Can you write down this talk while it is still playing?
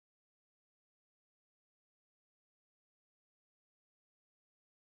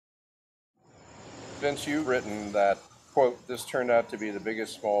Vince, you've written that, quote, this turned out to be the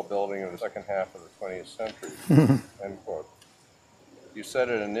biggest small building of the second half of the 20th century, end quote. You said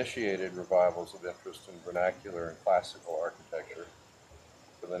it initiated revivals of interest in vernacular and classical architecture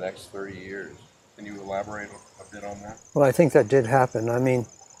for the next 30 years. Can you elaborate a bit on that? Well, I think that did happen. I mean,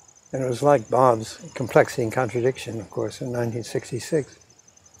 and it was like Bob's Complexity and Contradiction, of course, in 1966,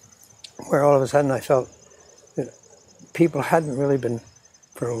 where all of a sudden I felt that people hadn't really been,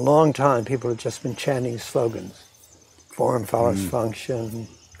 for a long time, people had just been chanting slogans. Form follows function,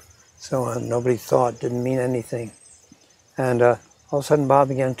 so on. Nobody thought, didn't mean anything. And all of a sudden Bob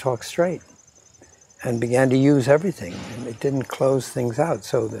began to talk straight and began to use everything. And it didn't close things out.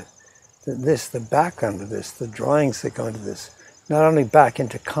 So the background of this, the drawings that go into this, not only back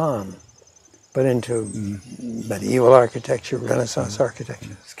into calm, but into medieval architecture, Renaissance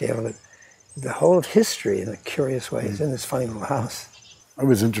architecture, scale of it. The whole of history in a curious way is in this funny little house. I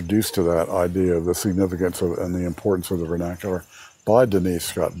was introduced to that idea of the significance of, and the importance of the vernacular by Denise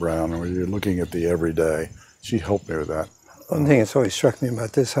Scott Brown, and when you're looking at the everyday, she helped me with that. One thing that's always struck me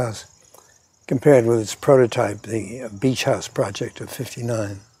about this house, compared with its prototype, the Beach House project of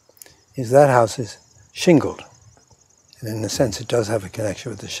 '59, is that house is shingled. And in a sense, it does have a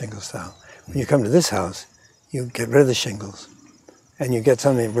connection with the shingle style. When you come to this house, you get rid of the shingles, and you get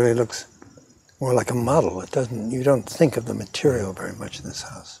something that really looks more like a model. It doesn't. You don't think of the material very much in this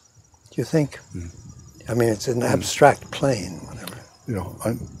house. Do you think? I mean, it's an abstract plane, whatever. You know,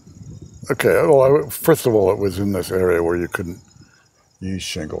 okay. Well, first of all, it was in this area where you couldn't use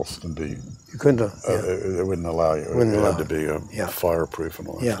shingles to be. You couldn't. It wouldn't allow you. It had to be fireproof and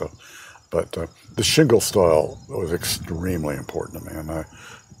all that stuff. But the shingle style was extremely important to me, and I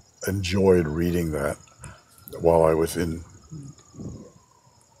enjoyed reading that while I was in.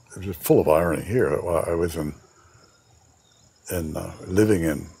 It was full of irony here. While I was living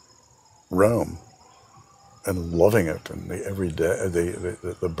in Rome and loving it, and the everyday,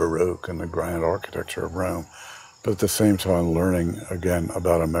 the Baroque and the grand architecture of Rome, but at the same time learning again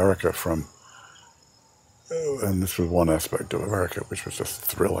about America from, and this was one aspect of America which was just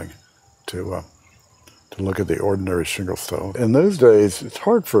thrilling to look at the ordinary shingle style. In those days, it's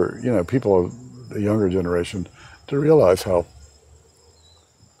hard for people of the younger generation to realize how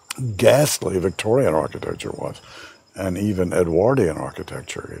ghastly Victorian architecture was, and even Edwardian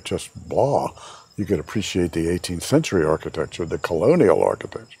architecture. It just blah. You could appreciate the 18th century architecture, the colonial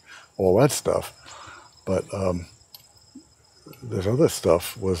architecture, all that stuff. But this other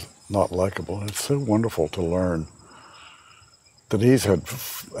stuff was not likable. And it's so wonderful to learn. Denise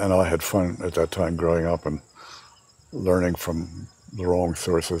and I had fun at that time growing up and learning from the wrong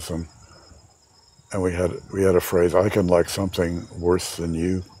sources, and we had a phrase, I can like something worse than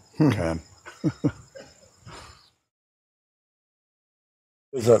you can.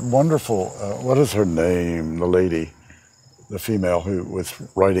 There's that wonderful, what is her name, the lady, the female who was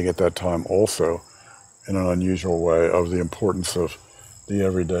writing at that time also in an unusual way of the importance of the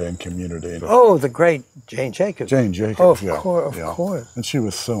everyday and community. Oh, the great Jane Jacobs. Jane Jacobs, oh, of course. And she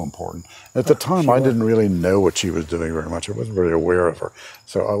was so important. At the time, I didn't really know what she was doing very much. I wasn't very aware of her.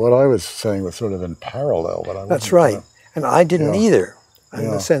 So what I was saying was sort of in parallel. But That's right. And I didn't either,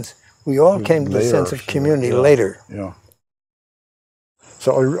 in the sense, we all came to the sense of community later. Yeah.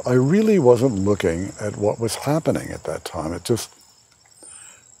 So I really wasn't looking at what was happening at that time. It just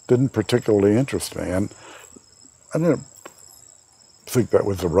didn't particularly interest me. And I didn't think that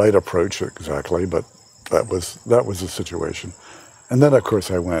was the right approach exactly, but that was the situation. And then, of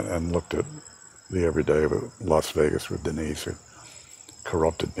course, I went and looked at the everyday of Las Vegas with Denise, who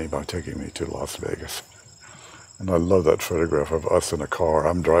corrupted me by taking me to Las Vegas. And I love that photograph of us in a car.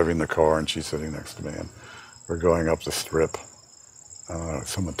 I'm driving the car and she's sitting next to me, and we're going up the strip.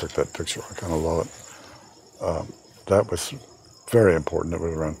 Someone took that picture. I kind of love it. That was very important. It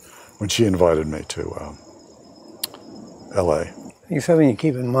was around when she invited me to LA. I think something you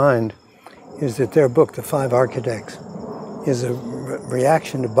keep in mind is that their book, The Five Architects, is a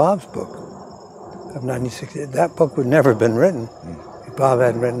reaction to Bob's book of 1960. That book would never have been written if Bob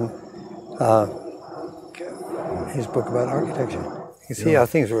hadn't written his book about architecture. You see how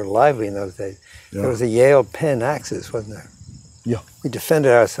things were lively in those days. There was a Yale Penn Axis, wasn't there? Yeah. We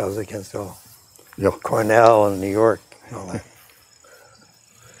defended ourselves against all Cornell and New York and all that.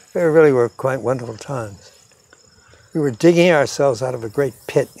 They really were quite wonderful times. We were digging ourselves out of a great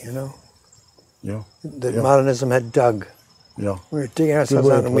pit, that modernism had dug. Yeah. We were digging ourselves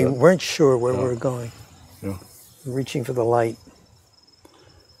out, and we weren't sure where we were going. Yeah. Reaching for the light.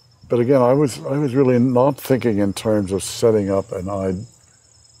 But again, I was really not thinking in terms of setting up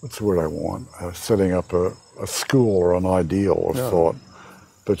what's the word I want? Setting up a school or an ideal of thought,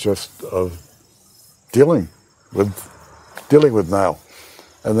 but just of dealing with now.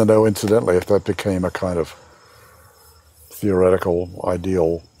 And then, oh, incidentally, if that became a kind of theoretical,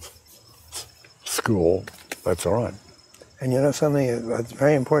 ideal school, that's all right. And you know something that's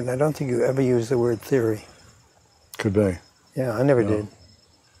very important, I don't think you ever use the word theory. Could be. Yeah, I never did.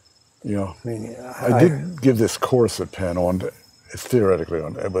 Yeah. I mean, I did give this course at Penn it's theoretically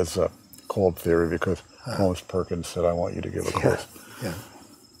it was called theory because Thomas Perkins said, I want you to give a course. Yeah.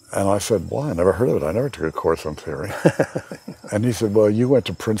 And I said, why? I never heard of it. I never took a course on theory. And he said, well, you went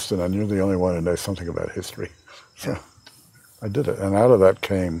to Princeton and you're the only one who knows something about history. So I did it. And out of that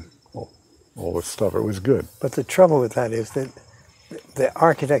came all this stuff. It was good. But the trouble with that is that the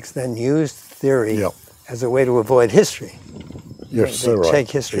architects then used theory as a way to avoid history. You're so right. Take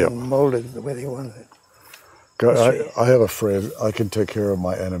history and mold it the way they wanted it. God, I have a phrase, I can take care of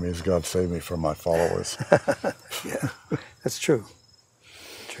my enemies, God save me from my followers. Yeah, that's true.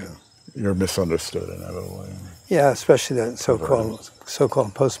 True. You're misunderstood in that way. Yeah, especially that so-called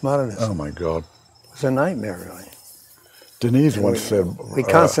postmodernism. Oh my God. It was a nightmare, really. Denise once said... We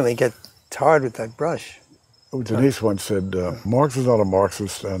constantly get tarred with that brush. Denise once said, Marx is not a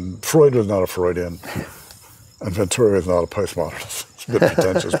Marxist, and Freud was not a Freudian, and Venturi was not a postmodernist. It's a bit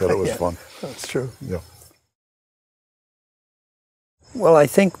pretentious, but it was fun. That's true. Yeah. Well, I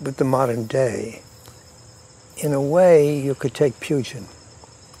think with the modern day, in a way, you could take Pugin,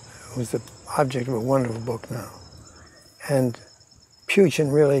 who was the object of a wonderful book now. And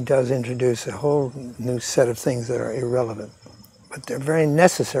Pugin really does introduce a whole new set of things that are irrelevant, but they're very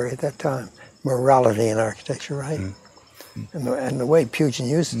necessary at that time. Morality in architecture, right? And the way Pugin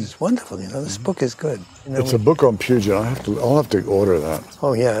uses it is wonderful. You know, this book is good. You know, it's a book on Pugin. I'll have to order that.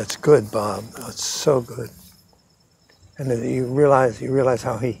 Oh yeah, it's good, Bob. It's so good. And then you realize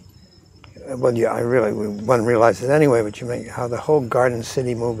how he. Well, one realizes it anyway. But how the whole Garden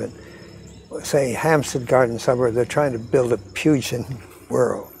City movement, say Hampstead Garden Suburb, they're trying to build a Pugin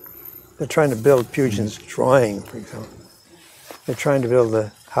world. They're trying to build Pugin's drawing, for example. They're trying to build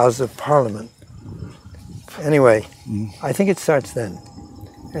the House of Parliament. Anyway, I think it starts then.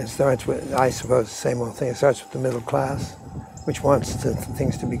 And it starts with, I suppose, the same old thing. It starts with the middle class, which wants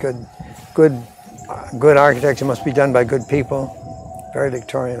things to be good. Good architecture must be done by good people. Very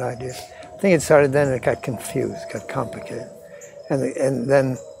Victorian idea. I think it started then and it got confused, got complicated. And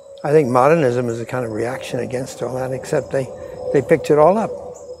then I think modernism is a kind of reaction against all that, except they picked it all up.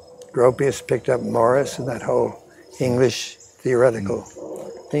 Gropius picked up Morris and that whole English theoretical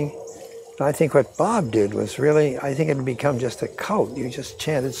thing. And I think what Bob did was really, I think it had become just a cult. You just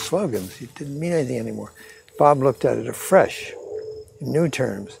chanted slogans. It didn't mean anything anymore. Bob looked at it afresh, in new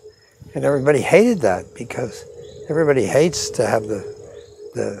terms. And everybody hated that because everybody hates to have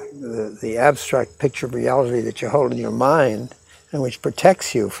the abstract picture of reality that you hold in your mind and which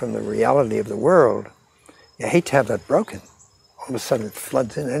protects you from the reality of the world. You hate to have that broken. All of a sudden it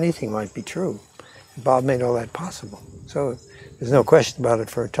floods in. Anything might be true. And Bob made all that possible. So there's no question about it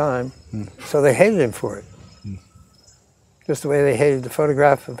for a time. So they hated him for it. Just the way they hated the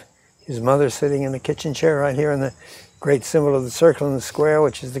photograph of his mother sitting in the kitchen chair right here in the great symbol of the circle and the square,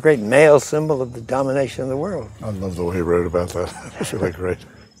 which is the great male symbol of the domination of the world. I love the way he wrote about that. It's really great.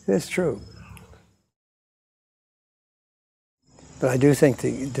 It's true. But I do think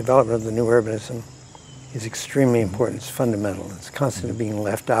the development of the new urbanism is extremely important. It's fundamental. It's constantly being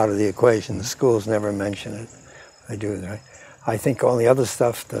left out of the equation. The schools never mention it. They do, right? I think all the other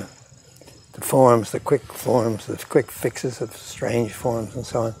stuff, the forms, the quick fixes of strange forms and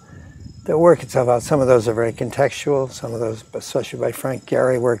so on, they'll work itself out. Some of those are very contextual. Some of those, especially by Frank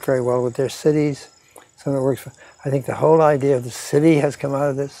Gehry, work very well with their cities. Some of it works. I think the whole idea of the city has come out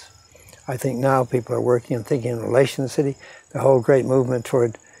of this. I think now people are working and thinking in relation to the city. The whole great movement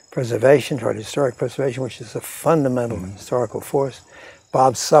toward preservation, toward historic preservation, which is a fundamental historical force.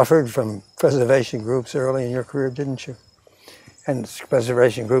 Bob suffered from preservation groups early in your career, didn't you? And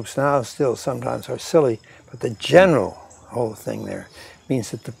preservation groups now still sometimes are silly, but the general whole thing there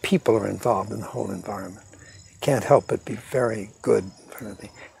means that the people are involved in the whole environment. It can't help but be very good.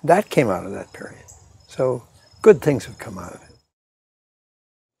 That came out of that period. So good things have come out of it.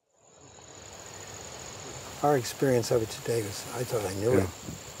 Our experience of it today was, I thought I knew it.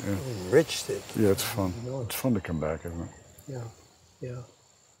 Yeah. It enriched it. Yeah, it's fun. It's fun to come back, isn't it? Yeah, yeah.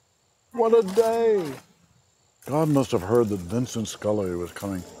 What a day! God must have heard that Vincent Scully was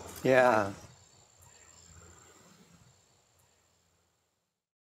coming. Yeah.